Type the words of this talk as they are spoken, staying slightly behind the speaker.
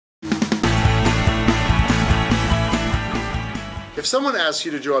If someone asks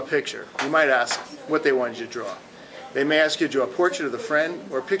you to draw a picture, you might ask what they wanted you to draw. They may ask you to draw a portrait of a friend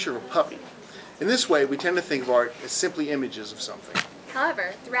or a picture of a puppy. In this way, we tend to think of art as simply images of something.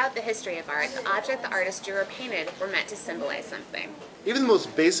 However, throughout the history of art, the object the artist drew or painted were meant to symbolize something. Even the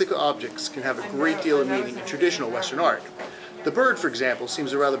most basic objects can have a great deal of meaning in traditional Western art. The bird, for example,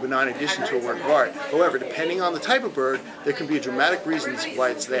 seems a rather benign addition to a work of art. However, depending on the type of bird, there can be dramatic reasons why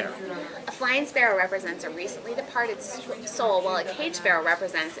it's there. A flying sparrow represents a recently departed soul, while a cage sparrow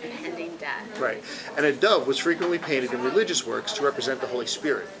represents impending death. Right. And a dove was frequently painted in religious works to represent the Holy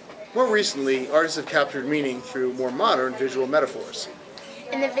Spirit. More recently, artists have captured meaning through more modern visual metaphors.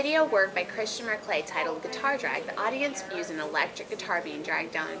 In the video work by Christian Marclay titled Guitar Drag, the audience views an electric guitar being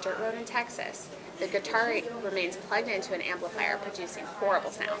dragged down a dirt road in Texas. The guitar remains plugged into an amplifier, producing horrible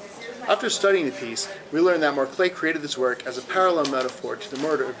sounds. After studying the piece, we learned that Marclay created this work as a parallel metaphor to the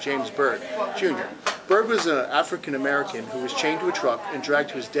murder of James Byrd, Jr. Byrd was an African-American who was chained to a truck and dragged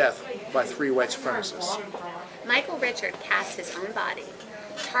to his death by 3 white supremacists. Michael Richard cast his own body.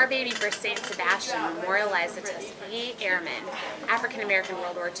 Tar Baby for St. Sebastian memorialized the Tuskegee Airmen, African-American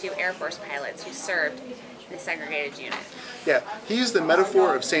World War II Air Force pilots who served in the segregated unit. Yeah, he used the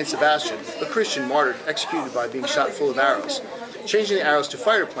metaphor of St. Sebastian, a Christian martyr executed by being shot full of arrows, changing the arrows to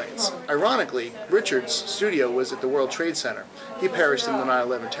fighter planes. Ironically, Richard's studio was at the World Trade Center. He perished in the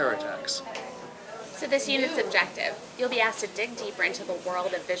 9/11 terror attacks. So this unit's objective, you'll be asked to dig deeper into the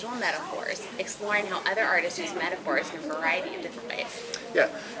world of visual metaphors, exploring how other artists use metaphors in a variety of different ways. Yeah,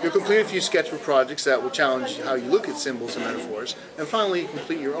 you'll complete a few sketchbook projects that will challenge how you look at symbols and metaphors, and finally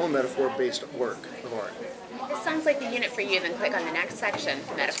complete your own metaphor-based work of art. If this sounds like the unit for you, then click on the next section,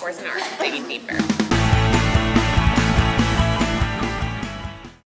 Metaphors in Art, Digging Deeper.